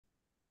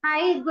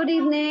Hi, good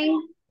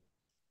evening.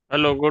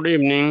 Hello, good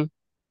evening.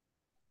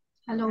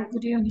 Hello,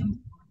 good evening.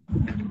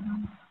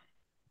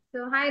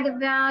 So, hi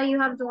Divya, you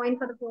have joined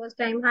for the first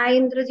time. Hi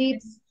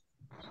Indrajit. Yes.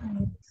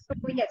 Hi.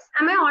 So, yes,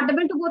 am I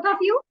audible to both of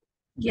you?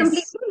 Yes.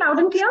 Completely loud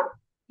and clear?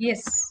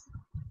 Yes.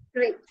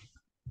 Great.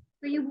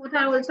 So, you both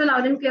are also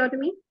loud and clear to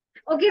me.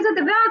 Okay, so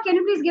Divya, can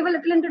you please give a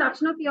little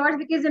introduction of yours?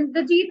 Because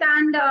Indrajit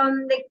and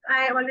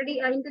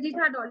Indrajit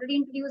had already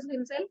introduced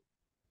himself.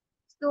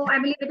 So, I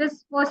believe it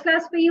is first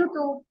class for you.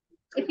 So,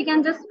 if you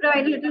can just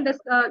provide a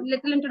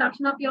little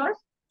introduction of yours.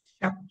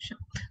 Sure,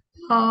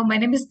 sure. My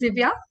name is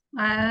Divya,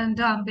 and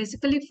I'm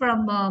basically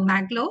from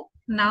Mangalore.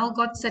 Now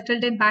got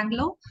settled in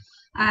Bangalore,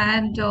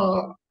 and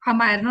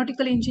I'm an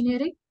aeronautical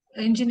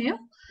engineer,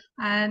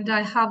 and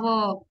I have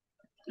a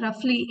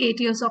roughly 8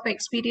 years of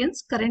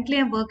experience. Currently,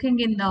 I'm working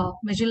in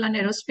Magellan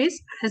Aerospace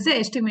as an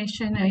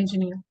estimation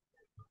engineer.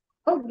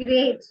 Oh,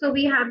 great. So,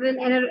 we have an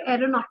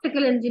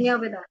aeronautical engineer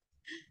with us.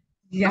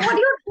 So Yeah. what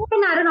do you do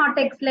in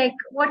aeronautics? Like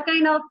what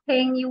kind of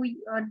thing you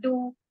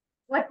do?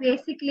 What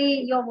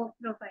basically your work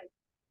profile?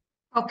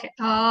 Okay.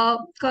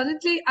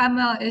 Currently, I'm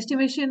an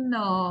estimation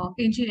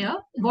engineer.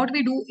 What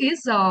we do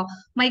is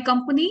my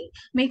company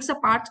makes a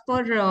part for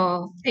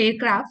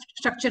aircraft,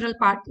 structural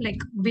part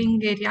like wing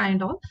area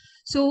and all.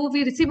 So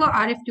we receive a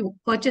RFQ,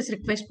 purchase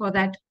request for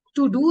that.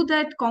 To do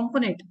that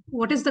component,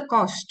 what is the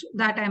cost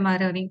that I'm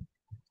earning?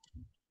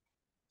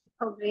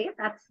 Oh, great.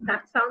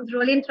 That sounds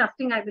really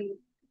interesting, I believe.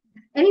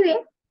 Anyway,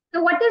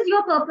 so what is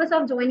your purpose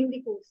of joining the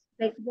course?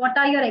 Like what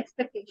are your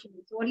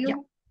expectations? What do Yeah.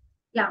 you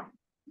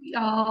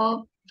yeah.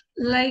 Uh,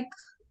 like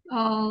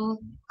uh,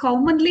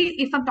 commonly,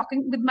 if I'm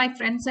talking with my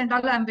friends and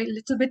all, I'm a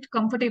little bit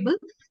comfortable.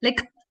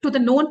 Like to the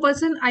known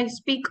person, I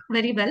speak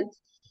very well.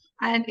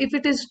 And if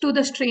it is to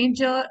the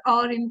stranger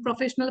or in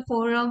professional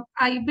forum,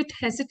 I bit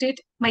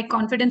hesitate. My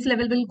confidence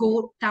level will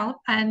go down,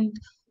 and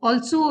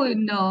also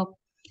in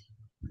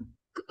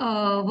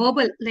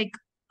verbal, like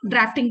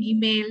drafting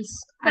emails.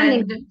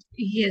 Stunning. And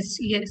yes,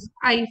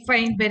 I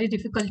find very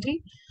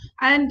difficulty,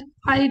 and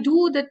I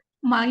do that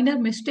minor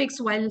mistakes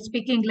while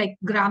speaking, like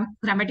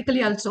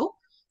grammatically also,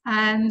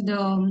 and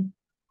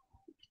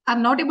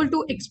I'm not able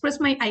to express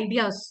my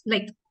ideas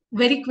like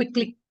very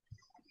quickly.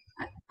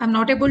 I'm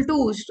not able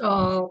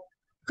to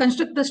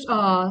construct this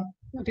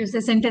what is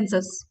the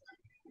sentences.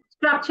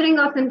 Structuring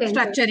of sentences.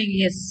 Structuring,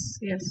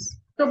 yes.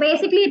 So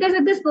basically it is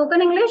with the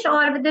spoken English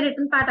or with the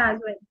written part as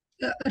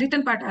well.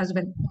 Written part as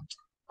well.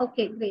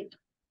 Okay, great.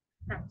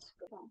 That's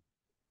good.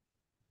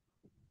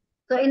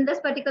 So in this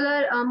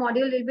particular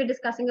module, we'll be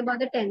discussing about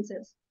the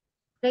tenses.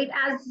 Right?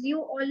 As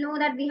you all know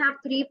that we have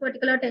three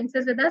particular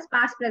tenses with us: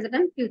 past, present,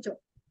 and future.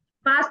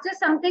 Past is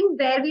something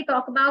where we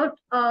talk about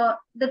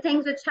the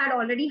things which had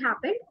already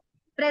happened.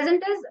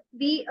 Present is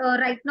we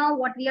right now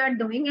what we are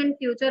doing, and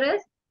future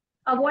is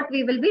what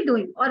we will be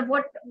doing or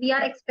what we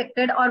are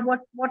expected or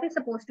what is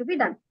supposed to be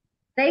done.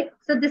 Right?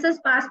 So this is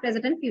past,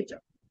 present, and future.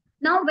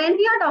 Now, when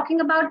we are talking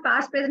about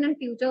past, present, and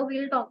future,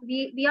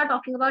 we are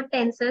talking about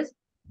tenses.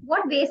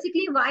 What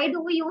basically why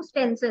do we use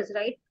tenses,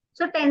 right?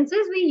 So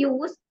tenses we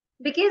use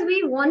because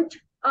we want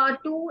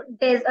to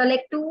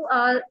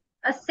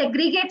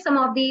segregate some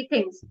of the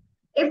things.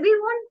 If we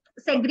want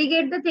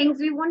segregate the things,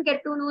 we won't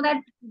get to know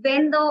that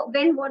when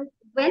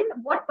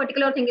what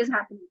particular thing is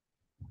happening,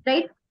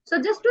 right?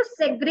 So just to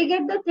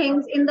segregate the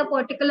things in the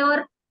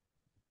particular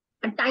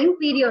time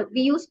period,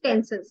 we use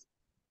tenses,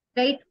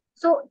 right?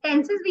 So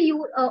tenses we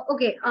use.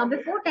 Okay,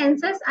 before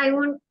tenses,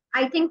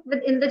 I think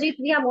with Indrajit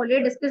we have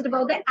already discussed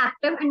about the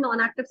active and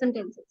non-active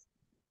sentences.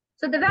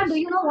 So Divya, do Yes.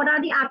 you know what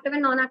are the active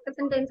and non-active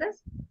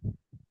sentences?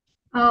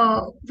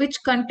 Which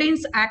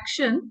contains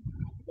action,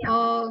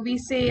 Yeah. we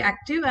say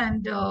active,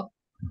 and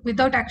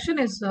without action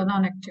is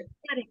non-active.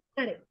 Correct,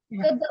 correct.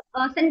 Yeah. So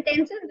the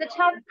sentences which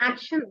have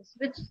actions,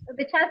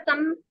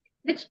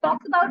 which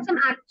talks about some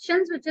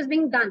actions which is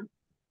being done,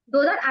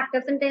 those are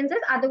active sentences.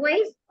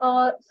 Otherwise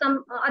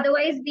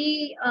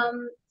the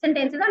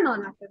sentences are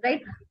non-active,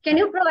 right? Can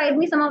you provide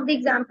me some of the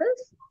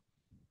examples?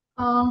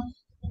 Uh,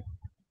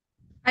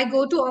 I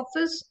go to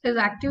office is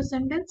active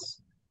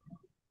sentence.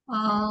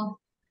 Uh,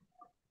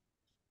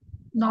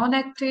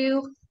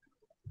 Non-active,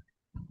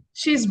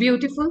 she's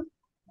beautiful.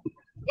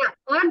 Yeah,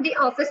 or the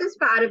office is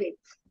far away,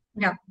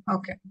 Yeah.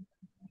 Okay.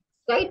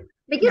 right? Yeah.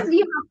 Because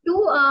you have to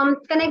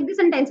connect the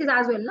sentences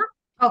as well, na?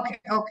 Okay.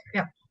 Okay.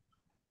 Yeah.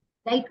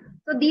 Right?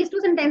 So these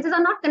two sentences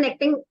are not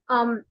connecting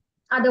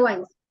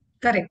otherwise.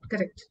 Correct.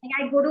 Correct.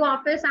 Like I go to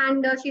office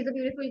and she's a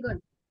beautiful girl.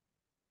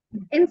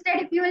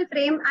 Instead, if you will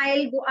frame,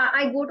 I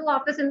go to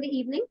office in the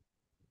evening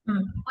Hmm.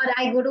 or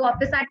I go to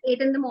office at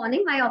 8 in the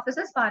morning. My office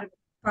is far away.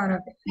 Far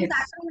away. Means Yes.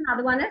 active and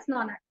another one is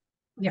non-active,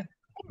 Yeah.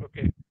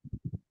 Okay.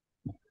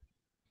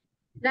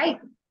 right?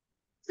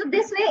 So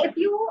this way, if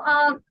you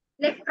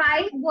like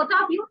try both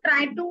of you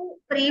try to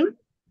frame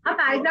a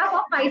paragraph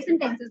of five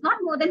sentences, not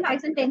more than five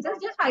sentences,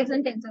 just five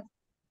sentences.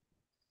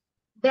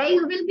 There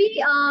you will be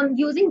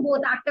using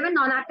both active and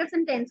non-active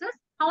sentences.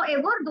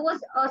 However,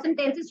 those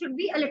sentences should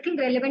be a little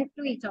relevant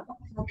to each other.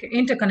 Okay.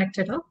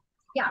 Interconnected. Huh?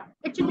 Yeah,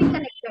 it should be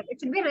connected. It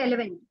should be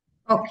relevant.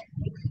 Okay.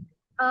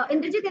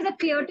 Indrajit, is it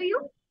clear to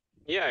you?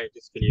 Yeah, it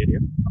is clear. Yeah.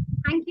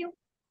 Thank you.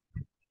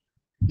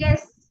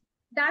 Yes,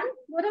 done,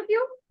 both of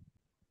you?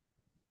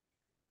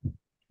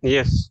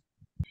 Yes.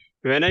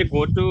 When I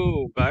go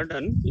to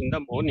garden in the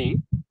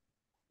morning,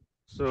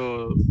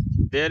 so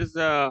there's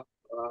a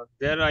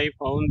there I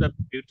found a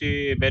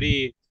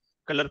very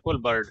colorful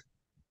bird.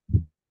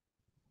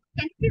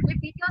 Can you please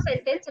repeat your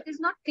sentence? It is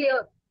not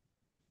clear.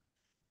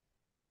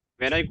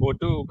 When I go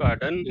to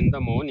garden in the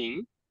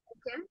morning,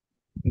 Okay.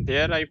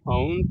 there I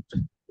found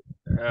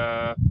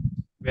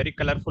very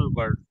colorful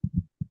bird.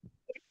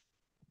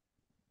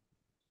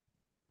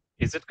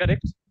 Is it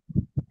correct?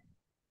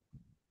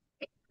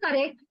 It's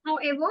correct.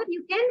 However,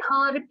 you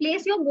can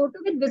replace your go to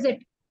with visit.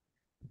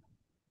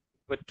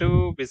 But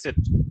to visit.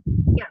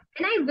 Yeah.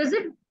 When I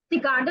visit the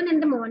garden in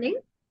the morning,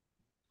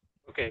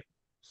 Okay.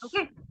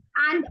 okay,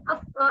 and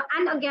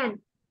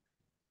again,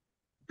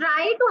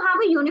 try to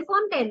have a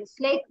uniform tense.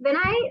 Like when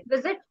I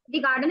visit the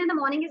garden in the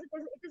morning, it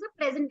is a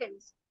present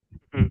tense.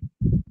 Hmm.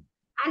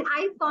 And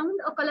I found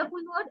a colorful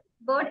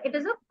bird, it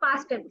is a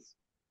past tense.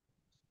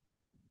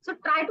 So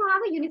try to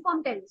have a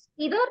uniform tense.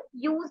 Either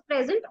use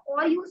present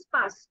or use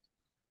past.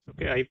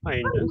 Okay, I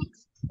find. Do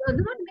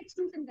not mix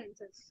two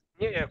sentences.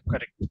 Yeah,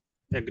 correct.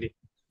 Agree.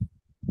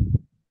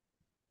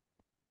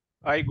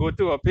 I go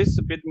to office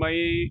with my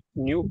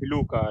new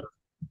blue car.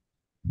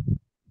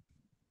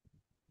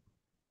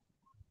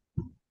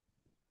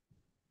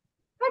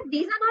 But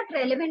these are not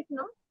relevant,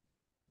 no?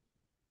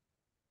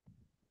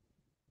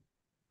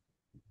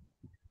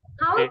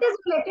 How Okay. it is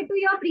related to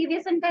your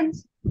previous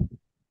sentence?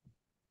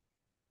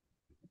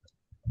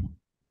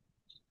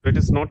 It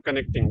is not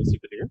connecting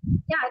basically.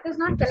 Yeah, it is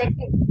not Interesting.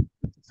 connected.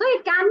 So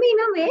it can be in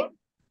a way,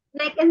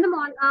 like in the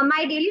morning,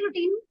 my daily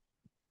routine.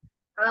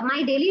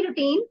 My daily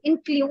routine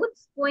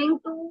includes going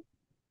to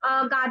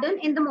a garden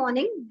in the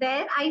morning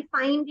where I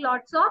find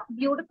lots of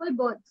beautiful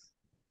birds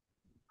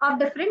of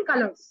different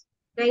colors,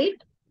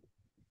 right?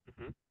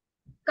 Mhm.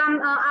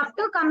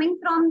 After coming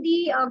from the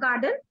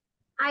garden,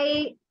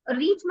 I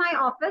reach my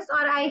office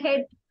or I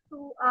head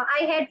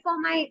for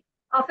my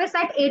office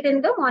at 8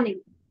 in the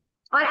morning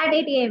or at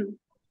 8 a.m.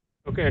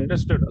 Okay,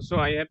 understood. So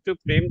I have to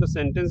frame the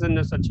sentence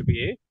in such a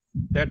way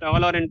that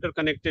all are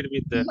interconnected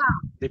with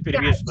the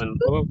previous one.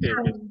 Okay,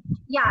 okay.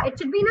 Yeah, it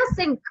should be in a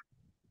sync.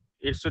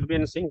 It should be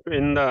in sync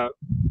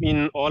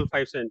in all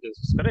 5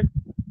 sentences, correct?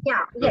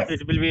 Yeah, So yes.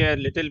 it will be a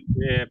little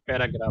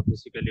paragraph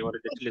basically, or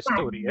a little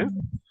story. Yeah.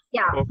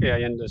 Yeah. Okay,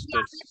 I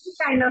understood.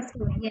 Yeah, kind of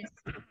story, yes.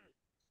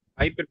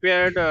 I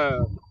prepared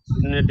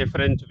in a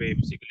different way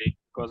basically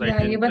because I Yeah,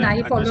 didn't even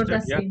I followed the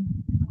understand. Yeah, same.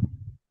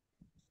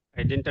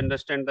 I didn't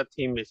understand the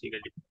theme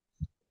basically.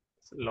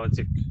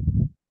 Logic.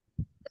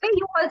 Wait,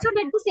 you also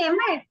did the same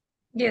way?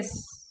 Yes.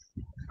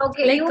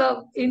 Okay, Like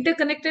you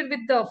interconnected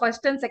with the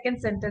first and second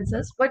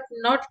sentences, but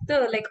not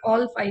the like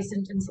all 5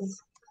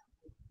 sentences.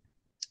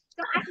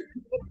 so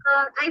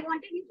I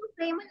wanted you to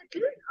frame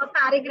a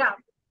paragraph.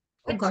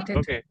 Oh, got it.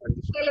 Okay,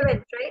 understood.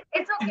 Relevant, right?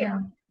 It's okay. Yeah.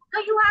 So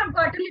you have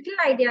got a little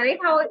idea, right?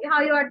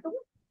 How you are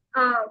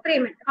to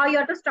frame it, how you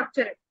are to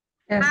structure it.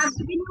 I Yes. have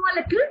given you a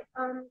little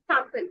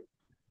sample.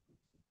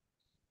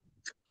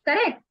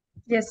 Correct?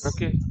 Yes.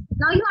 Okay.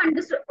 Now you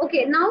understood.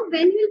 Okay, now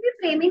when you will be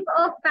framing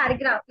a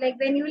paragraph, like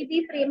when you will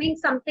be framing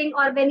something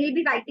or when you'll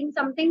be writing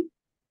something,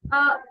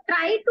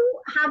 try to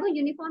have a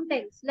uniform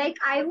tense. Like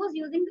I was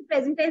using the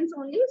present tense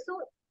only,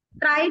 so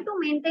try to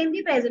maintain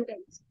the present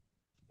tense,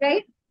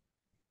 right?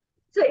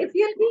 So if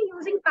you'll be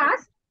using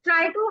past,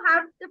 try to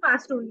have the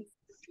past only.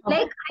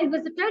 Okay. Like I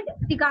visited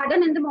the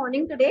garden in the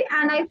morning today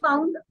and I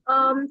found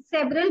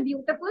several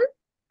beautiful,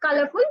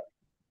 colorful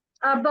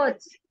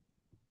birds.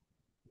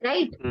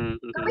 Right.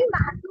 Mm-hmm. Coming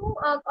back to,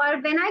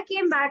 or when I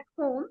came back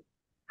home,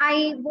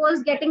 I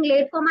was getting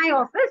late for my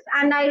office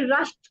and I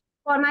rushed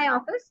for my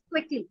office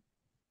quickly.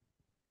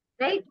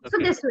 Right. So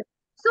Okay. this way.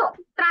 So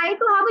try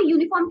to have a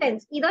uniform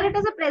tense. Either it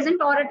is a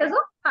present or it is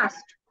a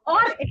past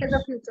or it is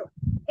a future.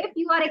 If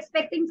you are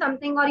expecting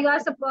something or you are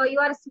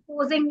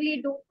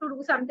supposingly to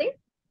do something,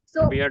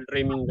 so We are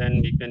dreaming,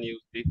 then we can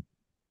use the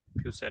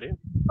future. Yeah?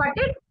 got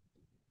it?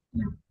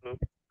 No.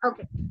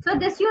 Okay. So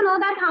this you know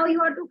that how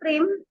you are to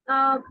frame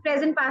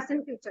present, past,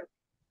 and future.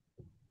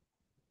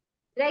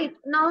 Right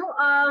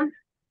now,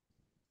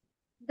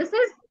 this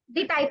is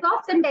the type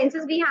of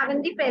sentences we have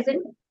in the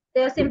present.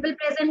 They are simple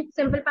present,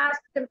 simple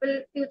past,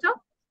 simple future.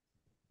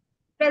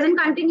 Present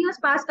continuous,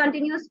 past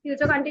continuous,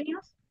 future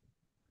continuous.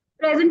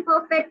 Present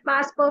perfect,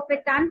 past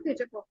perfect, and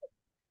future perfect.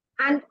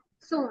 And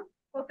so on.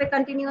 Perfect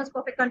continuous, and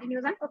perfect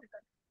continuous,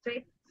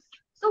 right?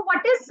 So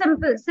what is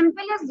simple?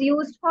 Simple is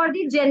used for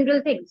the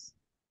general things,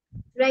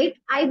 right?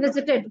 I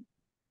visited.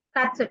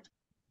 That's it.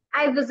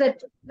 I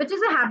visit, which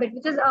is a habit,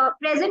 which is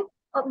present.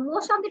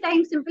 Most of the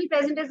time, simple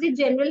present is the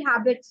general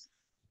habits.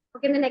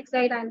 Okay, in the next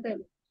slide, I'll tell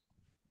you.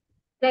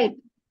 Right.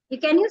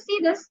 Can you see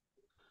this?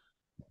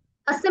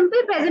 A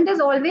simple present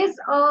is always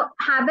a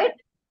habit,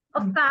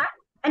 a fact,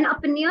 an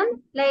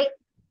opinion. Like,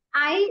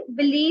 I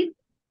believe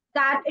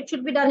that it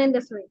should be done in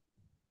this way.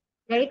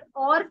 Right.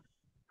 Or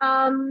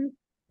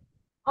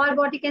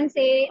what you can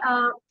say,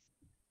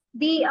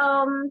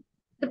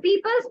 the The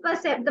people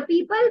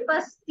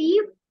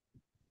perceive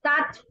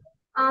that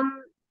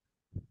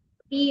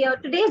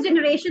today's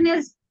generation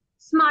is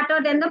smarter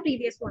than the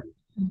previous one,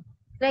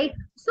 right?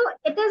 So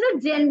it is a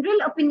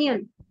general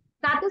opinion.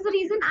 That is the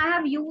reason I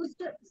have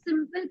used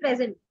simple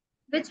present,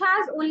 which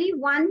has only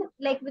one,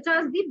 which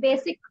has the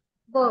basic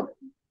verb,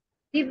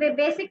 the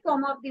basic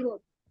form of the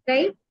verb,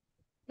 right?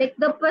 Like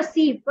the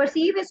perceive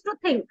is to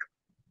think,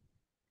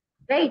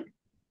 right?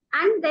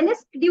 And then is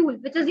schedule,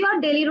 which is your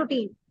daily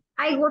routine.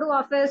 I go to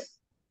office,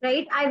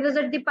 right? I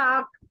visit the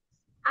park,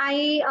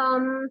 I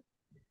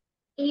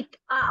eat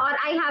or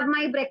I have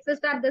my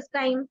breakfast at this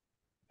time,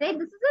 right?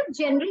 This is a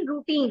general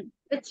routine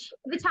which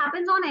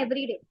happens on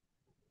every day,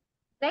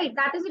 right?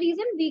 That is the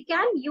reason we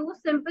can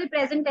use simple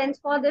present tense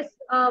for this,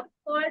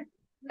 for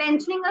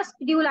mentioning a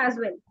schedule as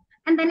well.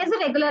 And then is a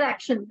regular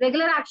action.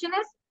 Regular action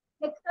is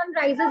like sun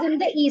rises in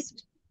the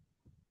east.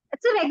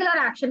 It's a regular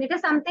action. It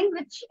is something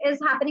which is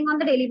happening on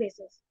the daily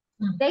basis,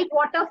 right?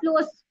 Water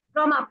flows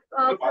from up.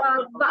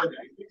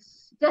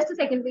 Just a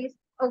second, please.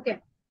 Okay.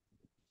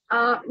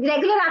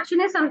 Regular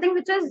action is something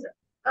which is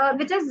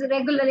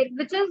regular,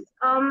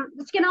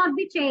 which cannot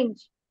be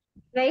changed,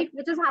 right?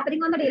 Which is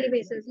happening on the daily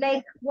basis,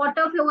 like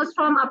water flows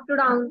from up to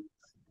down,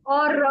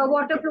 or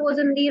water flows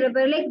in the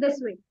river, like this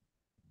way.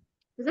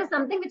 This is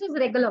something which is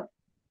regular,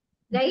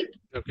 right?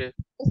 Okay.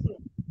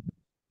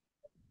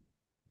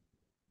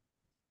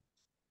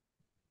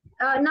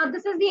 Now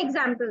this is the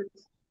examples.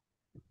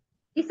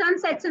 The sun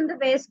sets in the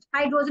west.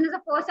 Hydrogen is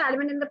the first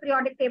element in the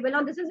periodic table.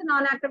 Now this is a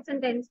non-active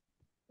sentence.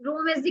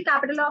 Rome is the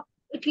capital of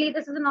Italy.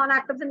 This is a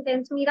non-active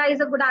sentence. Meera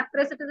is a good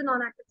actress. It is a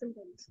non-active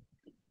sentence.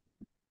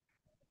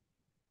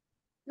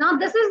 Now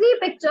this is the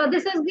picture.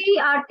 This is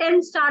the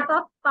tense chart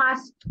of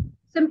past,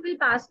 simple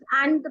past,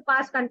 and the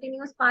past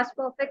continuous, past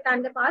perfect,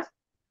 and the past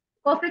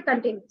perfect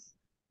continuous.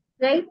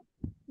 Right?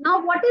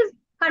 Now what is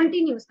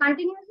continuous?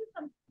 Continuous is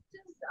something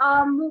which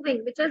is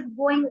moving, which is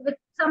going with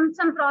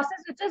some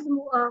process which is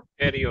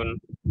carry on.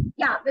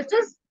 Yeah, which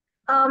is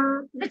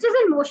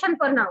in motion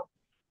for now,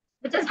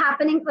 which is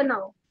happening for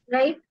now,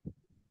 right?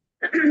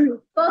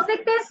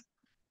 Perfect is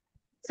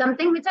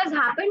something which has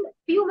happened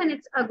few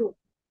minutes ago,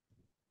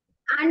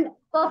 and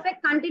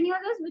perfect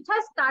continuous is which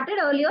has started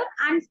earlier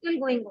and still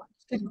going on.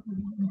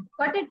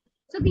 Got it?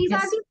 So these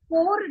are the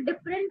 4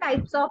 different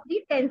types of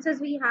the tenses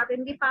we have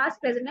in the past,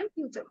 present, and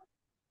future.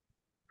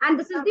 And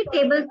this is the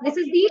table. This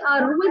is the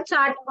rule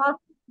chart of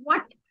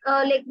what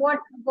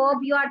verb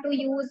you are to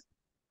use,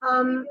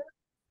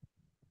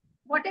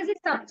 what is the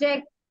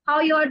subject, how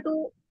you are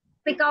to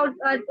pick out,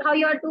 how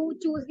you are to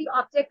choose the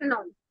object and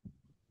all.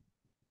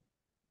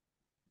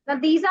 Now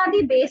these are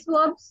the base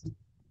verbs,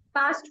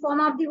 past form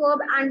of the verb,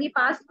 and the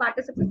past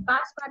participle.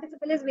 Past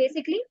participle is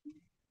basically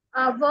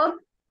verb,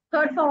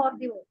 third form of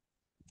the verb.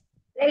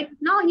 Right?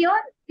 Now here,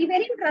 the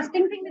very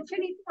interesting thing which you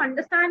need to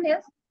understand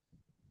is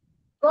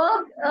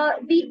verb,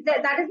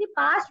 that is the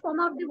past form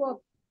of the verb.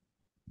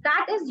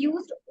 That is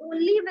used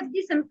only with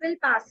the simple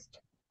past.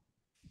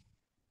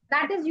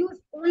 That is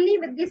used only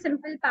with the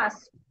simple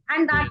past.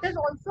 And that is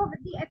also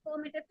with the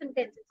affirmative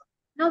sentences.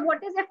 Now,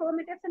 what is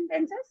affirmative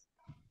sentences?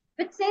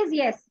 Which says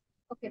yes.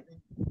 Okay.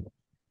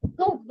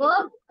 So,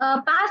 verb,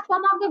 past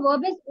form of the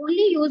verb is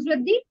only used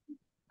with the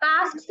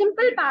past,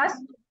 simple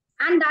past,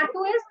 and that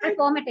too is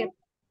affirmative.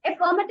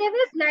 Affirmative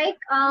is like,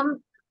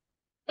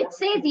 it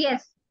says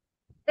yes.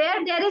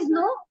 Where there is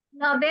no,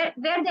 where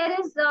there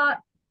is,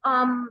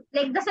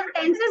 like the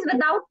sentences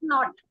without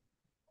not.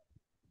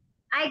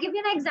 I give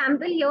you an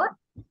example here.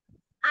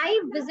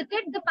 I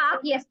visited the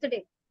park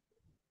yesterday,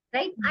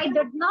 right? I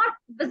did not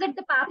visit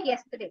the park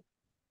yesterday.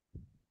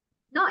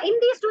 Now, in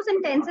these 2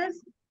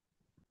 sentences,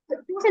 the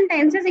 2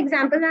 sentences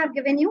examples I have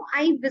given you,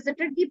 I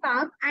visited the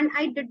park and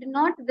I did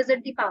not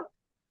visit the park.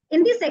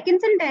 In the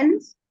second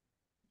sentence,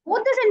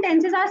 both the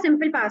sentences are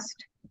simple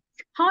past.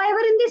 However,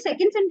 in the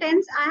second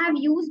sentence, I have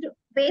used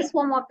base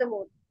form of the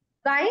verb.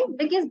 Why?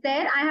 Because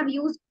there I have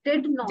used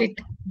did not.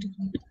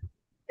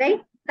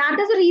 Right? That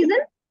is the reason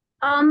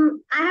I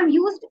have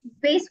used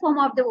base form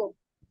of the verb.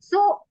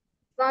 So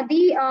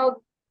the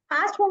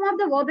past form of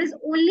the verb is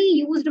only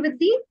used with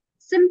the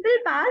simple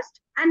past,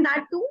 and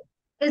that too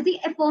is the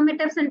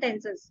affirmative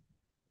sentences.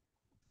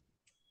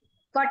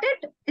 Got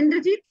it,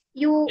 Indrajit?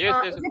 You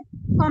Yes, is it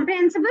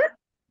comprehensible?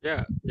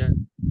 Yeah.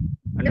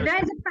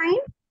 Divya, is it fine?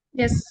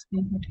 Yes.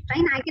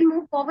 Fine. I can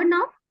move forward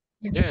now.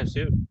 Yeah,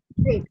 sure.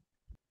 Great.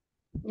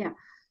 Yeah.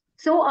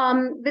 So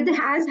with the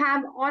has,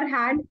 have, or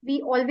had,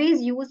 we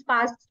always use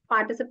past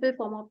participle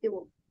form of the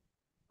verb.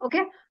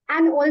 Okay.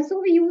 And also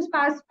we use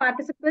past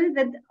participle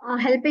with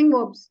helping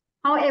verbs.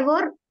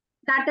 However,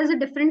 that is a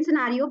different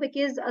scenario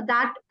because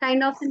that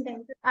kind of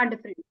sentences are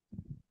different.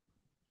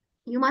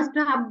 You must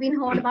have been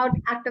heard about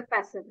active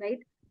passive, right?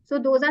 So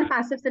those are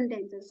passive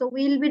sentences. So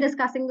we'll be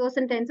discussing those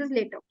sentences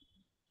later.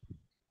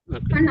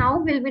 Okay. For now,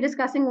 we'll be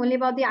discussing only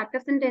about the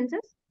active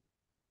sentences,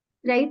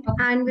 right?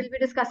 Okay. And we'll be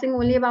discussing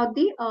only about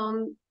the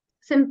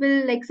simple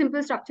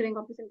structuring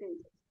of the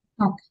sentences.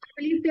 Okay. I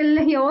believe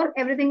till here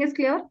everything is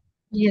clear.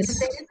 Yes. If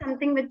there is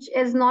something which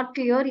is not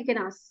clear, you can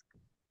ask.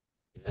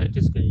 Yeah, it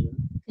is clear.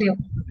 Clear.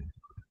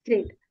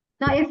 Great.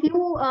 Now, if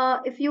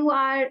you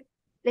are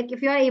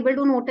able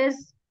to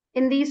notice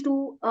in these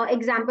two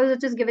examples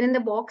which is given in the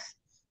box,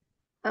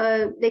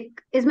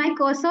 is my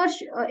cursor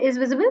is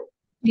visible?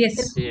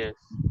 Yes. Yes.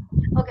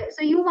 Okay,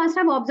 so you must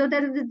have observed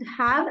that with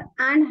have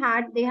and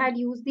had, they had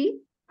used the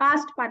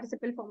past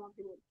participle form of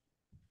the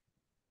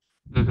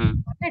verb. Mm-hmm.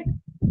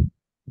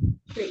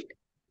 Great.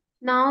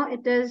 Now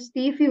it is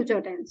the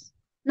future tense.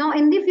 Now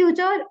in the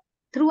future,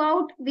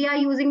 throughout we are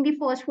using the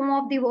first form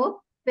of the verb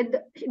with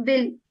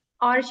will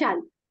or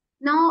shall.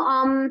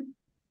 Now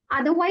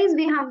otherwise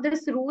we have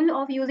this rule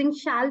of using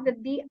shall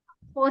with the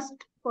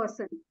first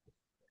person,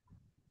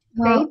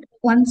 right?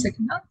 One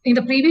second. In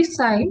the previous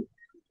side,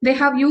 they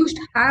have used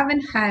have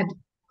and had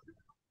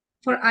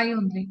for I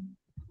only.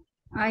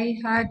 I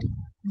had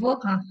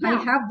work. I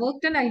Yeah. have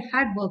worked and I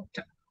had worked.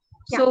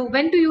 So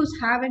when to use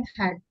have and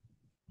had?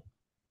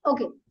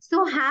 Okay,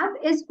 so have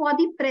is for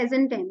the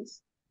present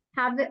tense.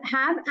 Have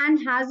and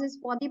has is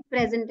for the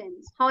present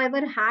tense.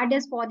 However, had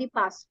is for the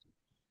past.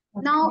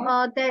 Okay. Now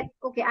I'll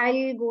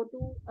go to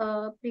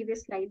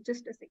previous slide.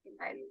 Just a second.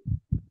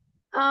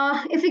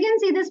 If you can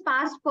see this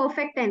past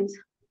perfect tense,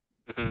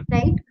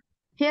 right?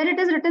 Here it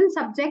is written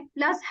subject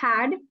plus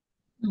had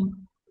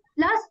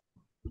plus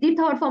the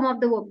third form of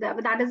the verb.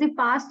 That is the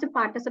past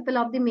participle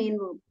of the main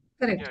verb.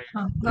 Correct.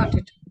 Got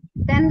it.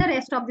 Then the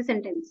rest of the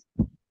sentence.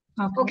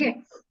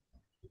 Okay.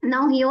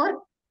 Now here,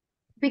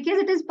 because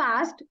it is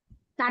past,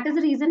 that is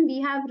the reason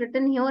we have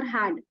written here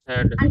had.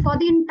 And for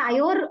the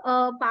entire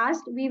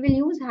past, we will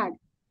use had.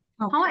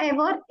 Okay.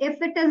 However,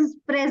 if it is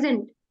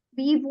present,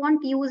 we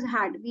won't use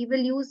had. We will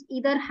use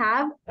either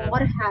have or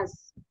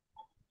has.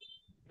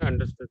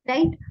 Understood.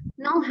 Right?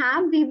 Now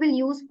have we will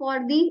use for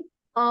the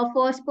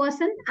first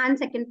person and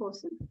second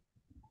person.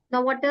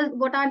 Now what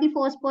are the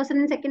first person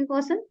and second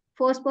person?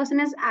 First person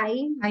is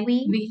I,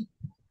 we.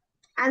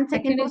 And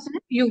second person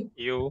is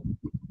you.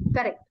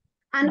 Correct.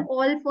 And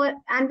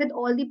with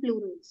all the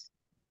plurals.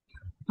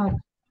 Okay.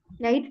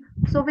 Right?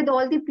 So with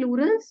all the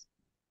plurals,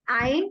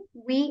 I,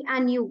 we,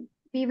 and you,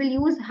 we will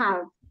use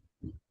have.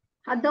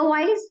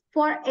 Otherwise,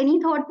 for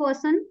any third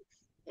person,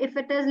 if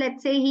it is,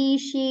 let's say, he,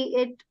 she,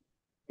 it,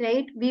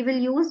 right, we will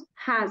use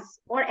has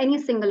or any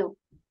singular.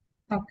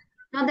 Okay.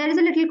 Now, there is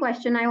a little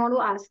question I want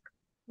to ask.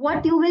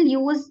 What you will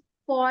use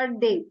for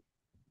they?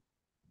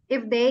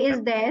 If they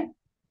is there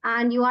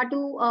and you are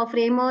to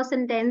frame a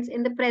sentence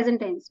in the present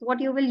tense, what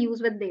you will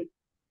use with they?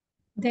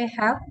 They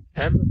have.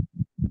 Have.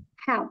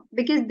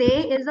 Because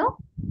they is a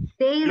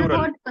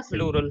third person.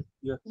 Plural.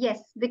 Yeah.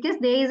 Yes, because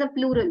they is a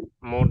plural.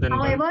 More than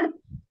However, one.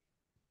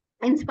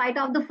 in spite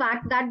of the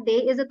fact that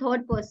they is a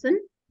third person,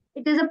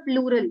 it is a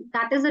plural.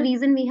 That is the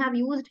reason we have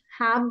used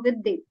have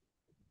with they.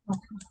 Okay.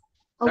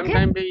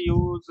 Sometimes we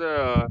use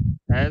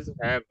has,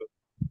 have.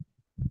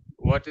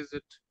 What is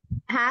it?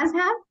 Has,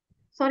 have?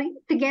 Sorry,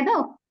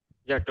 together?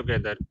 Yeah,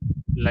 together.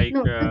 Like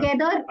no,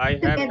 together. I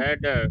have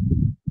had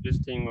this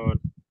thing or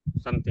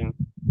something.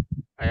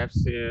 I have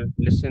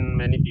listened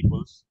many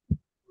people's.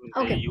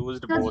 They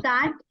used so both.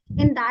 That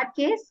in that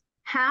case,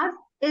 have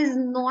is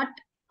not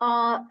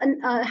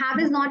have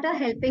is not a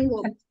helping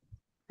verb.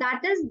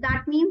 That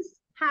means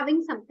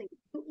having something,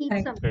 to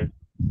eat something.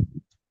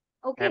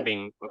 Okay.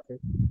 Having. Okay.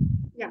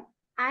 Yeah.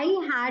 I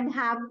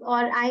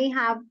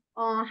have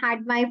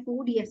had my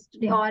food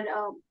yesterday or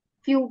a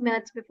few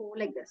minutes before,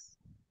 like this.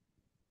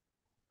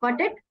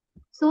 Got it?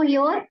 So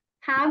here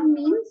have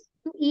means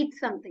to eat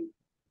something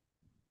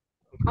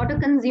or to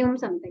consume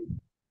something.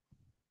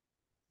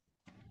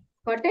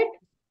 Got it?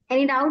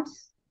 Any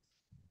doubts?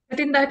 But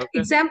in that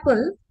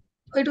example,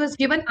 it was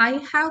given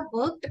I have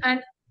worked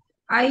and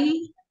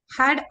I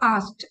had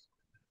asked.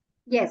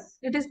 Yes.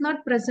 It is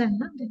not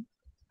present.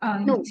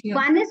 No,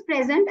 one is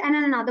present and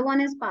another one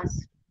is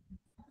past.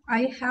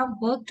 I have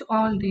worked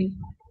all day.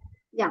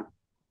 Yeah.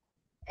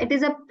 It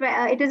is a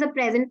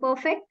present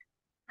perfect.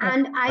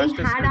 And I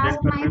had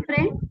asked my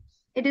friend.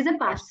 It is a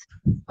past.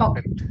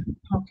 Okay.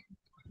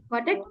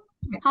 Got it?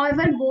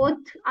 However, both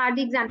are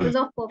the examples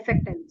of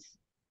perfect tense.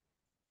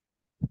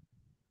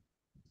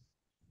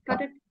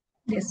 Got it?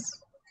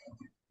 Yes.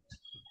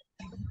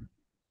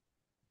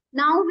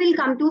 Now we'll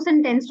come to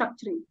sentence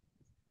structuring.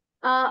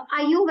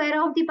 Are you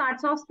aware of the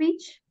parts of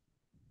speech?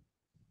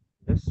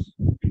 Yes.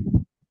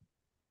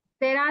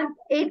 There are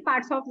 8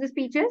 parts of the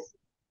speeches.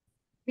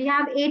 We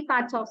have 8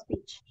 parts of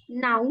speech.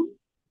 Noun,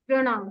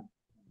 pronoun,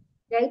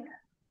 right?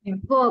 Yeah.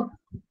 Verb,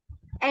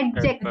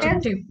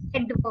 adjectives,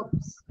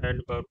 adverbs,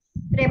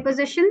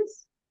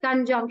 prepositions,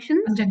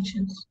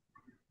 conjunctions.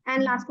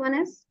 And last one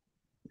is?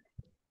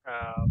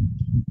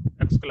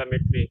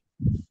 Exclamatory.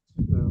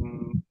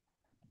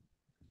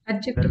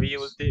 Adjectives. Where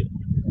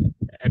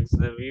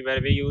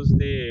we use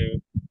the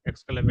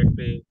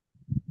exclamatory,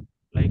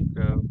 like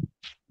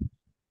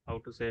how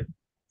to say?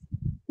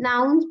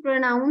 Nouns,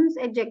 pronouns,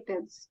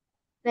 adjectives,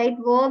 right?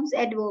 Verbs,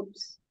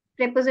 adverbs,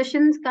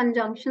 prepositions,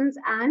 conjunctions,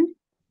 and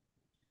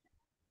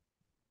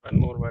one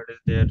more word is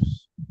there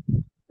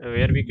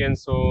where we can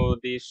show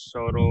the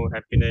sorrow,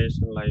 happiness,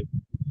 and life.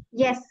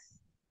 Yes.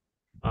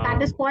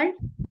 That is called?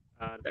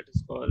 That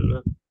is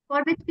called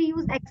for which we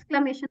use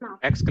exclamation mark,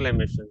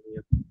 Exclamation.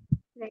 Yeah.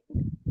 right?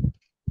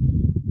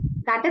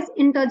 That is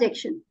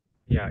interjection.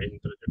 Yeah,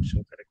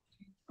 interjection, correct.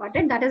 Got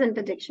it? That is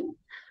interjection.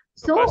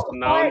 So first So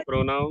noun,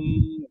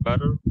 pronoun,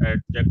 verb,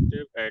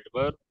 adjective,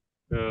 adverb,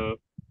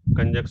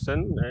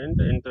 conjunction, and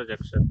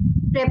interjection.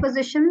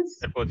 prepositions.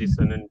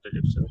 Preposition and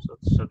interjection.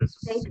 So this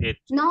is Right. 8.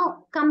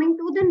 Now coming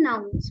to the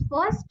nouns.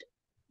 First,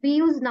 we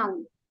use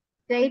noun,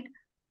 right?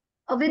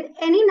 With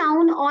any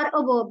noun or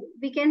a verb,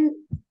 we can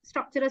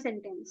structure a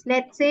sentence.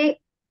 Let's say,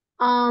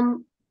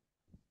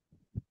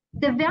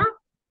 Divya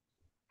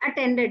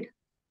attended.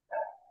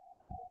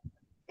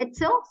 It's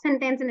a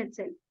sentence in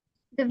itself.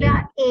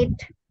 Divya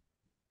ate.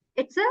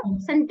 It's a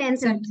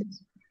sentence in itself.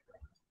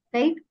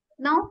 Right?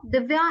 Now,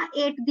 Divya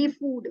ate the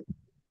food.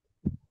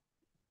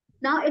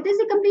 Now, it is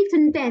a complete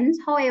sentence.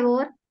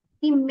 However,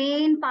 the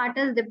main part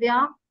is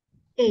Divya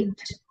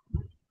ate.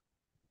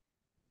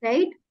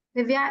 Right?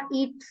 Divya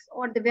eats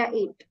or Divya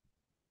ate.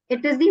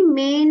 It is the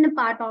main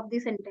part of the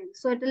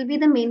sentence. So, it will be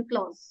the main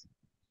clause.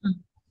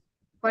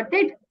 Got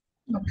it?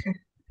 Okay.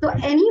 So,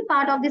 any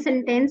part of the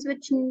sentence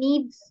which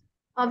needs,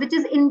 which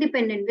is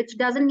independent, which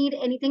doesn't need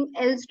anything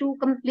else to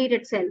complete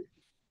itself,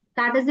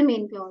 that is the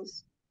main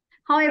clause.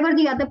 However,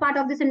 the other part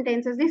of the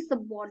sentence is the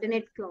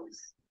subordinate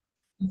clause.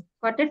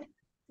 Got it?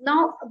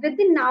 Now, with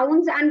the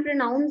nouns and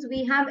pronouns,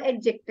 we have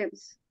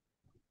adjectives.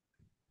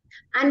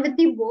 And with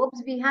the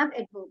verbs, we have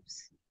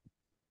adverbs.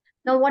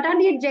 Now, what are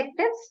the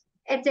adjectives?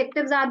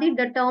 Adjectives are the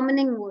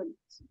determining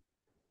words,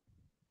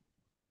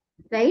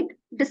 right?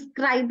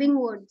 Describing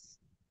words.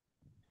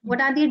 What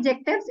are the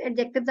adjectives?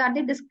 Adjectives are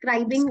the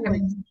describing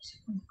words.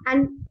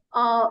 And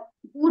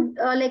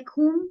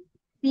whom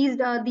these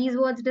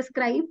words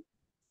describe?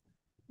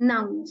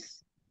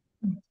 Nouns.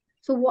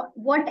 So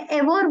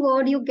whatever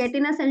word you get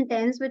in a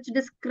sentence which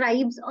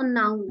describes a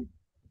noun,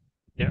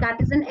 that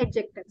is an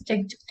adjective.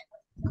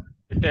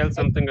 It tells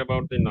something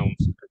about the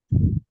nouns.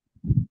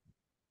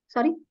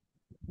 Sorry?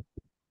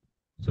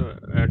 So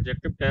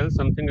adjective tells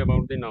something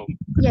about the noun.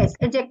 Yes,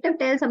 adjective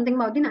tells something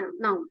about the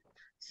noun.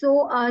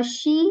 So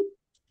she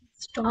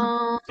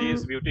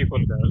is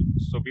beautiful girl.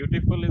 So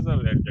beautiful is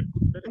an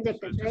adjective.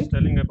 Adjective, so right?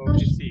 Telling about So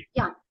the sea.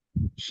 Yeah.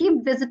 She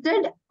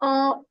visited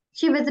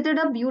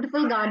a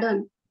beautiful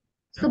garden.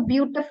 So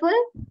beautiful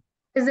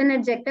is an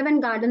adjective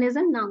and garden is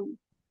a noun.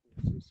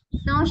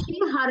 Now she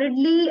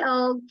hurriedly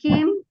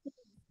came,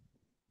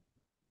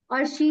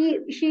 or she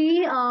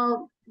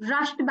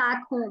rushed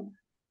back home.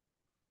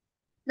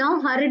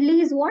 Now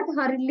hurriedly is what?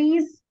 Hurriedly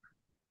is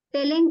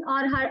telling,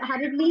 or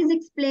hurriedly is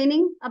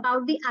explaining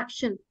about the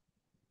action.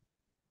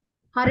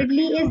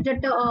 Hurriedly is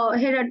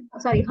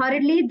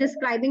hurriedly is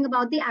describing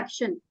about the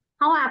action,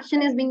 how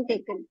action is being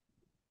taken.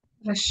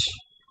 Rush.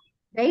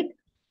 Right?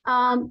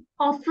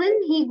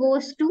 Often he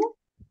goes to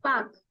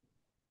park.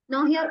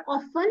 Now here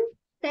often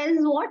tells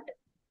what?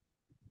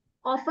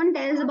 Often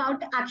tells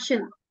about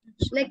action,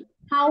 like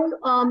how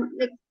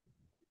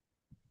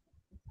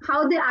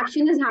the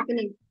action is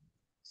happening.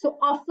 So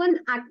often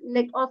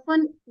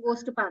often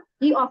goes to park.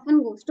 He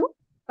often goes to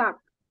park.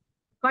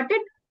 Got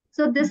it?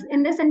 So this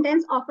in this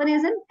sentence, often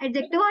is an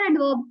adjective or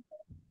adverb?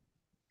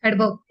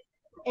 Adverb.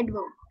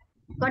 Adverb.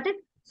 Got it?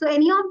 So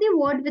any of the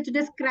word which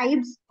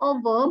describes a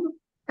verb,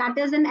 that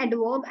is an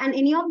adverb, and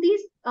any of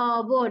these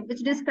word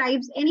which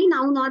describes any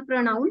noun or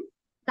pronoun,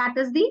 that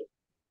is the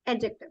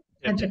adjective.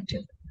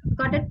 Adjective.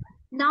 Got it?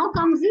 Now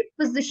comes the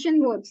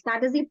position words,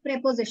 that is the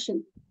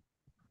preposition.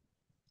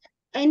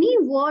 Any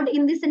word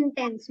in the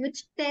sentence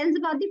which tells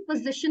about the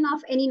position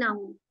of any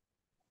noun.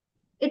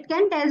 It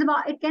can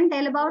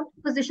tell about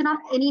position of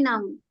any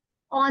noun.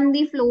 On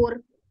the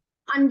floor,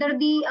 under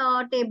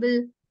the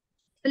table,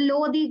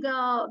 below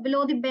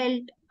the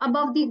belt,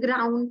 above the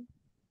ground,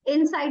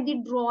 inside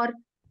the drawer.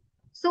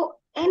 So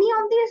any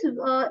of these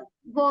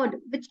word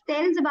which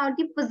tells about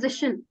the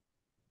position,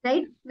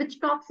 right? Which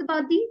talks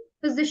about the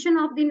position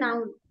of the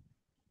noun.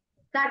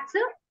 That's a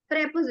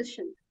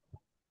preposition.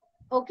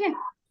 Okay.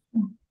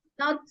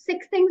 Now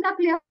 6 things are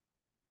clear.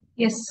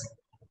 Yes.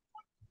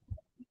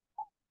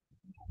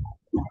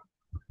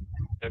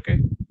 Okay.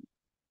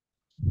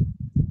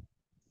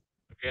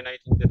 Again, I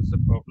think there is a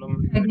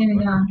problem. Again,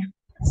 yeah.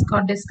 It's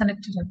got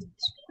disconnected.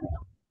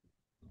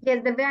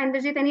 Yes, Divya,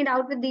 Indrajit, any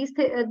doubt with these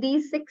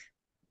 6?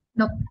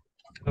 No.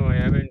 No, I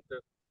haven't.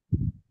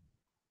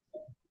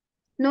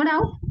 No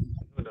doubt?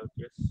 No doubt,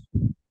 yes.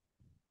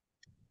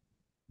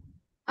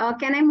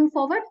 Can I move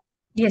forward?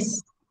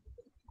 Yes.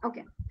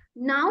 Okay.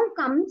 Now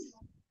comes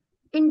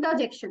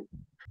interjection.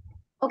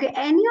 Okay,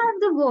 any of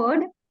the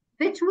word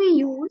which we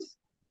use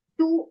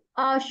to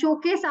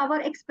showcase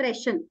our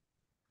expression.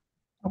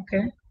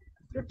 Okay.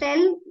 To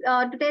tell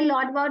a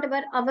lot about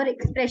our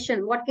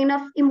expression, what kind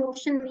of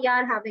emotion we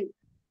are having,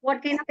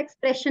 what kind of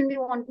expression we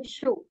want to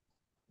show.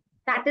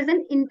 That is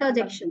an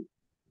interjection.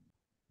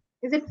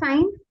 Is it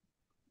fine?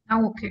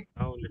 Now okay.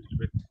 Now a little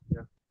bit,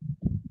 yeah.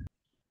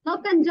 Now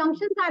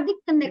conjunctions are the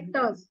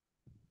connectors.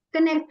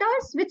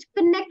 Connectors which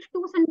connect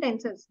two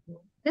sentences.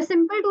 The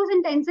simple two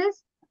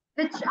sentences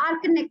which are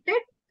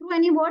connected through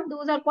any word,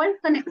 those are called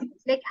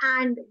connectors, like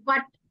and,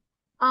 but,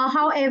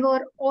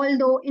 however,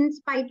 although, in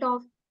spite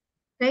of,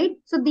 right?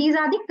 So these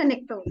are the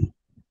connectors.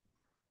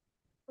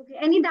 Okay,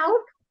 any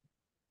doubt?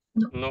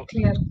 No.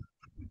 Clear.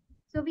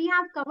 So we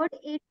have covered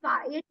eight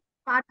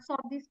parts of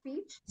the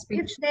speech.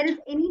 If Speech. there is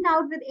any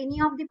doubt with any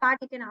of the part,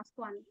 you can ask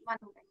one more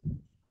time.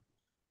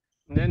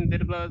 Then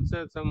there was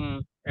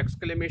some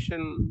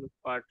exclamation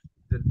part.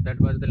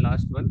 That was the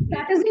last one.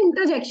 That is the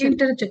interjection.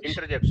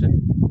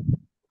 Interjection.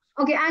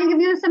 Okay, I'll give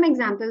you some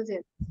examples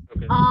here.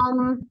 Okay.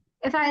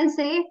 If I'll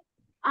say,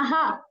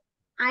 aha,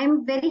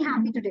 I'm very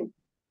happy today.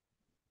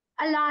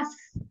 Alas,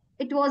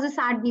 it was a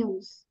sad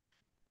news.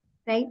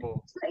 Right?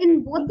 Oh. So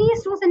in both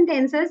these two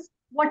sentences,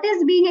 what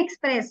is being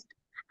expressed?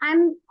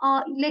 I'm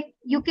like,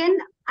 you can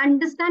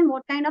understand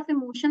what kind of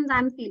emotions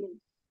I'm feeling,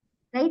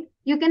 right?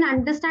 You can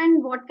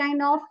understand what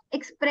kind of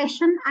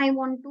expression I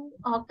want to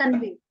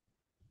convey,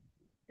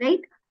 right?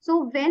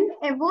 So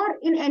whenever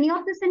in any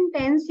of the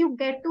sentence you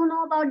get to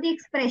know about the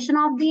expression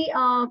of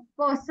the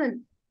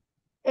person,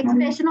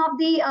 expression of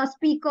the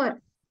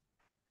speaker,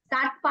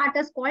 that part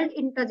is called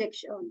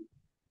interjection.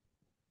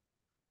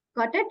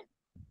 Got it?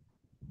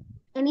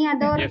 Any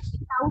other Yes.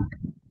 doubt?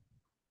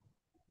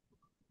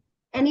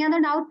 Any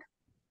other doubt?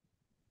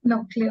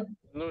 No, clear.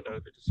 No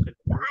doubt. It is good.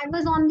 I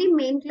was on the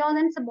main clause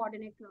and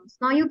subordinate clause.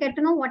 Now you get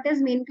to know what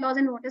is main clause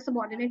and what is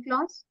subordinate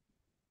clause.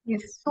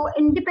 Yes. So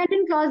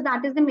independent clause,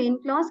 that is the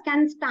main clause,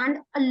 can stand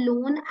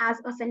alone as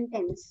a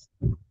sentence,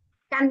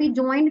 can be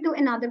joined to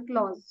another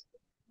clause.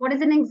 What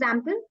is an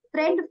example?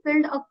 Fred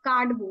filled a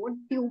cardboard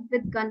tube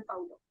with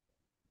gunpowder,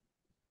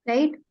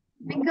 right?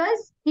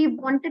 Because he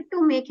wanted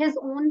to make his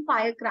own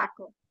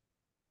firecracker.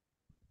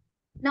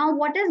 Now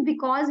what is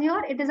because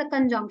here? It is a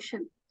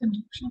conjunction.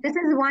 This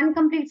is one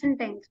complete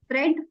sentence.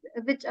 Fred,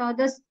 which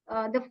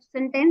the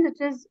sentence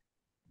which is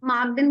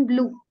marked in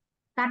blue,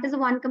 that is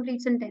one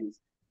complete sentence.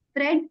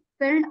 Fred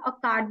filled a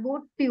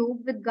cardboard tube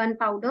with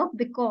gunpowder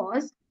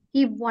because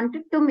he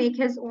wanted to make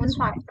his own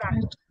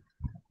firecracker.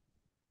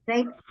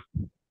 Right?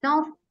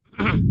 Now,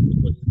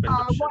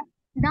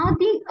 now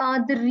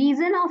the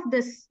reason of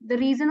this, the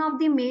reason of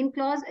the main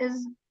clause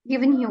is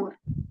given here.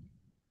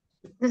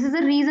 This is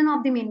the reason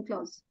of the main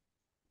clause.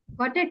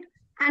 Got it?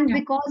 And Yeah.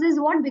 because is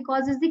what?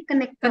 Because is the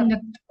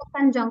connector,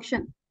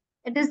 conjunction.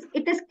 It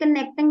is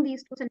connecting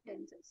these two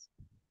sentences.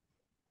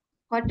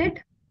 Got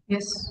it?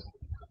 Yes.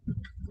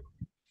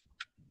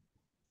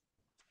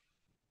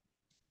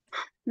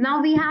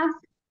 Now we have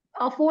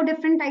 4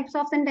 different types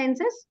of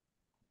sentences.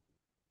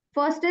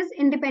 First is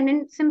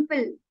independent,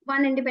 simple,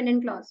 one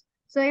independent clause.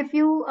 So if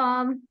you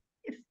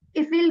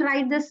if we'll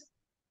write this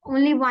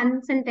only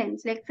one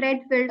sentence, like Fred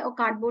filled a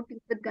cardboard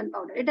tube with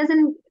gunpowder, it is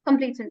a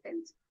complete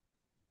sentence.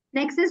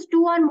 Next is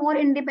 2 or more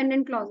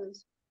independent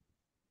clauses,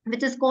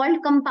 which is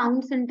called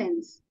compound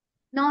sentence.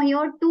 Now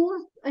here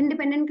 2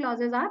 independent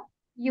clauses are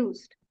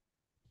used.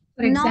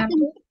 For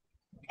example,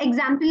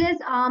 example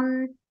is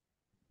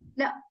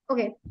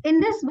okay, in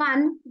this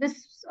one,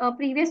 this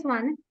previous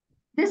one,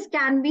 this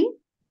can be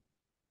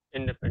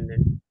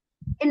independent,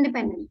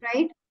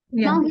 right?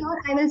 yeah. Now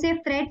here I will say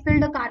Fred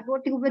filled a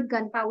cardboard tube with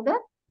gunpowder,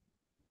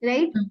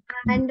 right?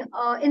 And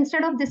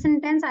instead of this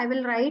sentence, I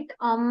will write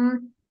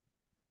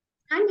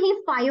and he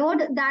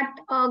fired that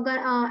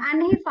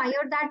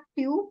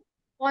tube,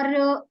 or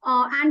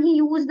and he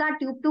used that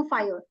tube to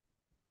fire.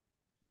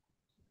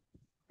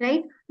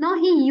 Right? Now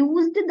he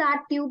used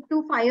that tube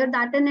to fire.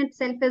 That in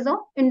itself is a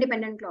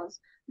independent clause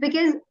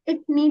because it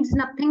needs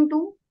nothing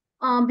to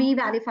be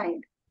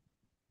verified.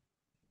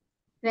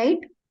 Right?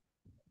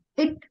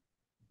 It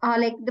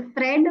like the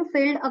Fred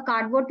filled a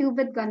cardboard tube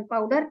with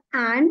gunpowder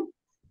and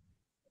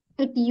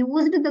it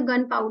used the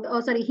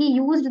gunpowder. Sorry, he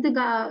used the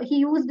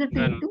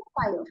tube to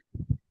fire.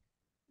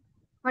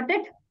 Got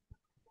it?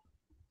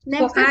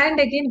 Next so and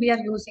again we are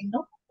using,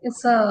 no?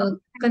 It's a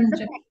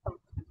conjunction.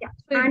 Yeah.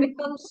 So it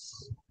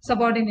becomes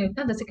subordinate,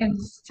 no? The second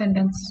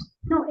sentence.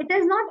 No, it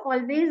is not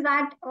always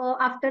that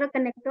after a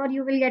connector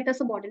you will get a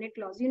subordinate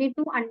clause. You need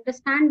to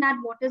understand that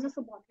what is a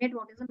subordinate,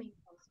 what is a main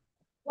clause.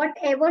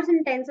 Whatever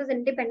sentence is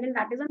independent,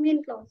 that is a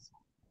main clause.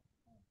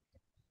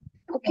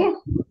 Okay.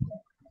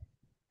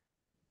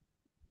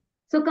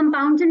 So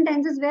compound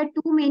sentences where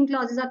 2 main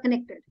clauses are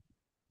connected.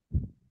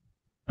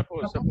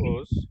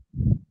 Suppose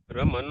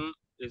Raman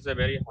is a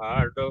very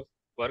hard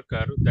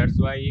worker. That's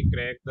why he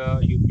cracked the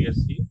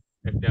UPSC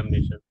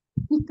examination.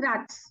 He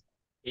cracks.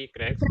 He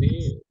cracks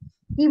the.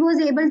 He was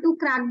able to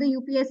crack the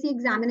UPSC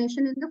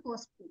examination in the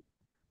first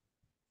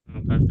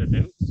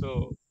attempt.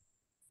 So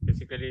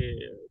basically,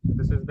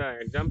 this is the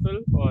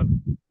example for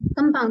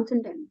compound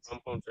sentence.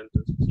 Compound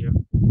sentences. Yeah.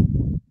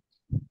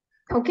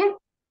 Okay.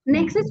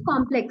 Next is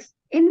complex.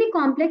 In the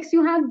complex,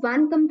 you have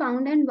one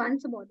compound and one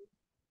subordinate,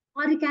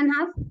 or you can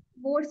have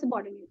more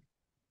subordinate.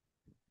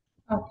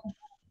 Okay.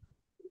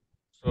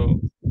 So,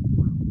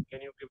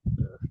 can you give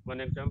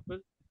one example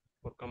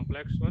for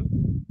complex one?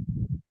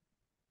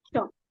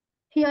 Sure.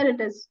 Here it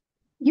is.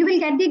 You will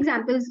get the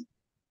examples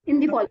in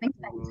the following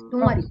slides.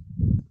 Don't worry.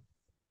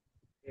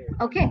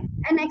 Okay.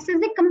 And next is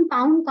the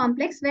compound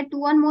complex, where 2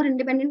 or more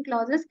independent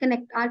clauses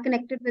are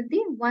connected with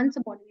the one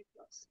subordinate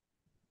clause.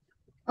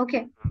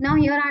 Okay, now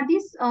here are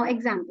these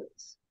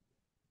examples.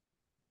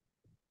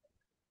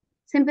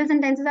 Simple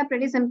sentences are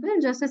pretty simple,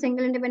 just a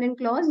single independent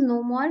clause,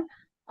 no more,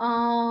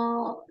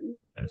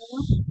 Yes.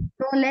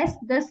 no less.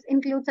 This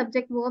includes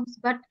subject verbs,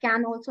 but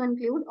can also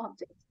include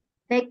objects.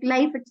 Like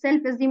life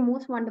itself is the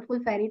most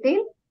wonderful fairy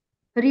tale.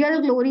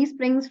 Real glory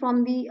springs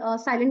from the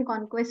silent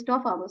conquest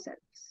of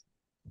ourselves.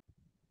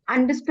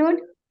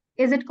 Understood?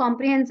 Is it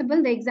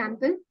comprehensible? The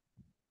example.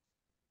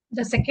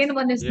 The second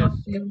one is not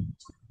Yes. clear.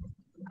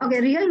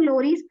 Okay, real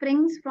glory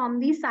springs from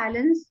the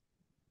silence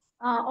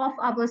of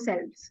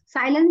ourselves.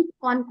 Silent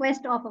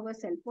conquest of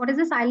ourselves. What is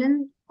the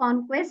silent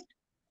conquest?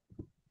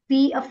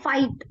 The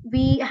fight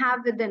we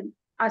have within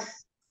us,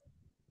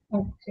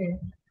 Okay.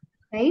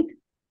 right?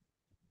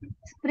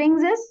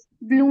 Springs is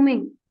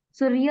blooming.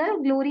 So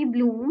real glory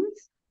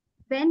blooms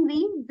when we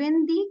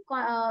win the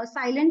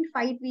silent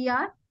fight we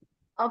are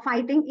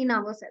fighting in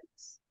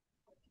ourselves.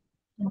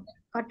 Okay.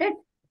 Got it?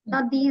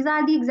 Now these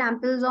are the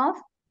examples of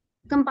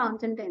compound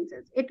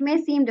sentences. It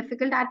may seem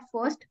difficult at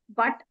first,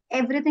 but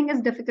everything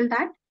is difficult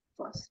at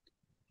first.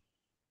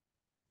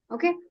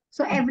 Okay,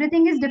 so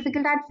everything is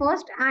difficult at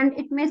first and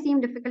it may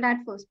seem difficult at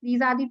first.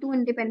 These are the two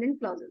independent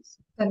clauses.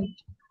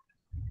 Correct.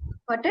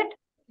 Got it?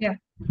 Yeah.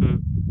 Hmm.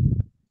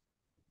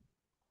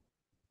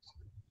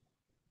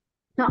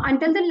 Now,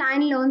 until the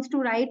lion learns to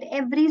write,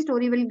 every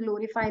story will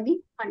glorify the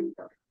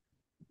hunter.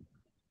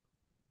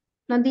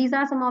 Now, these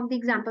are some of the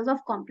examples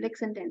of complex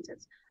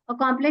sentences. A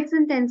complex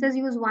sentences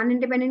use one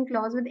independent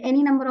clause with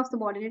any number of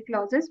subordinate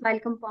clauses, while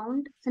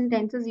compound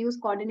sentences use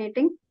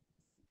coordinating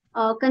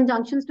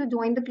conjunctions to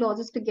join the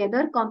clauses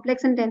together.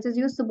 Complex sentences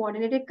use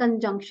subordinated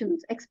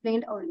conjunctions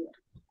explained earlier.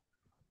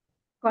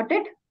 Got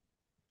it?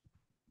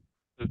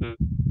 Mhm.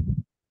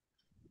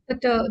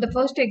 But the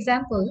first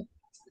example,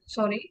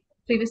 sorry,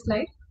 previous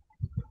slide.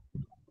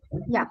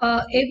 Yeah.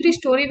 Every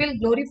story will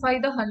glorify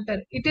the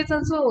hunter. It is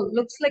also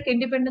looks like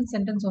independent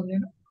sentence only,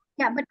 no?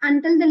 Yeah, but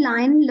until the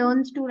lion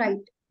learns to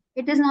write,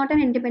 it is not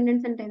an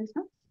independent sentence,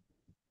 no?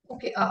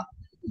 Okay.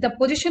 The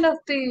position of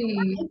the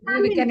It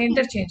can we be can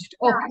interchanged. interchange.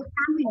 Yeah, Okay. it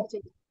can be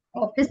interchanged.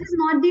 Okay. This is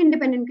not the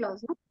independent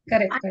clause, no?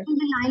 Correct. Until Correct.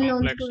 the lion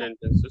learns Complex to write,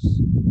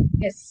 sentences.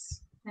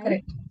 Yes. right?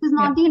 Correct. This is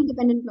not the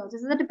independent clause.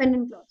 This is a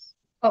dependent clause.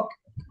 Okay.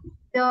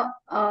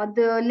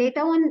 The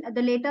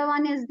later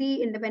one is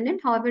the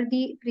independent. However,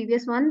 the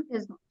previous one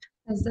is not.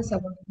 That's the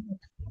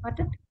subordinate. Got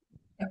it?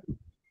 Yeah.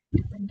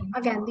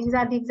 Again, these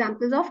are the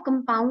examples of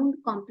compound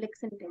complex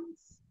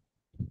sentence.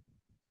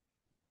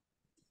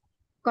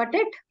 Got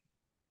it?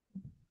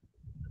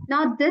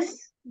 Now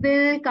this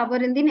will cover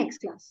in the next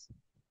class.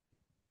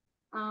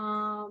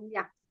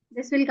 Yeah,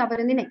 this will cover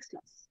in the next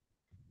class.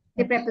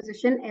 The Okay.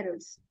 preposition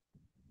errors.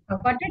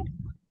 Okay. Got it?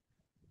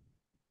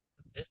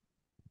 Okay.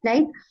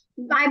 Right?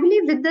 I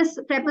believe with this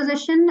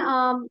preposition,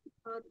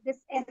 this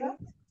error,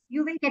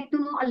 you will get to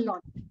know a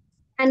lot.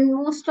 And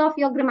most of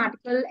your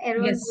grammatical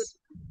errors Yes.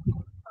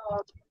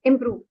 will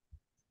improve.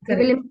 You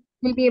Correct.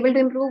 will be able to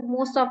improve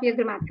most of your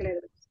grammatical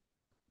errors.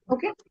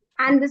 Okay?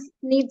 And this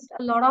needs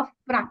a lot of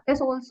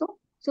practice also.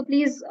 So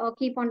please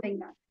keep on doing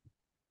that.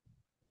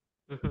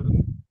 Mhm.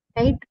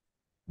 Right?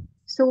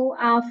 So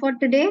for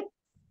today,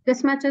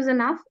 this much is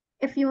enough.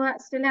 If you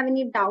still have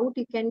any doubt,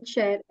 you can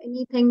share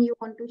anything you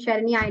want to share,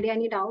 any idea,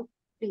 any doubt,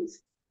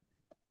 please.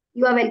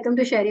 You are welcome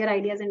to share your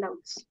ideas and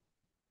doubts.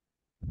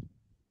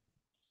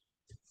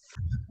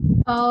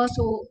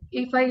 So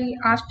if I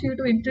asked you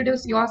to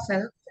introduce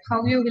yourself,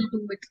 how you will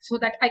do it so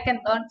that I can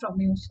learn from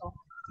you, so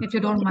if you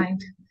don't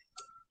mind.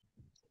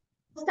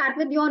 Start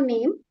with your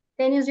name,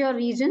 then is your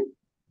region,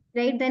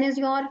 right? Then is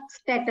your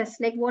status,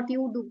 like what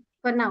you do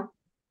for now,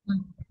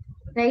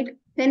 right?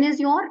 Then is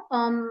your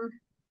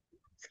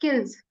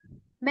skills.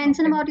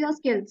 Mention Okay. about your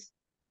skills,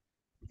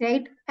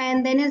 right?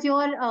 And then is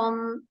your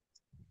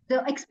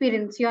the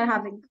experience you are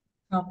having,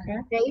 Okay.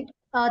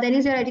 right? Then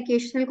is your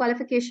educational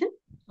qualification,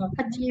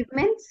 Okay.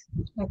 achievements,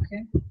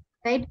 Okay.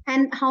 right?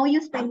 And how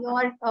you spend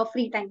your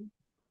free time,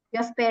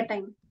 your spare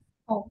time,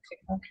 Okay.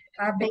 Okay.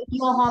 Habit. right?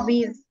 Your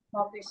hobbies.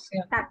 Hobbies.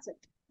 Yeah. That's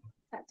it.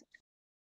 That's it.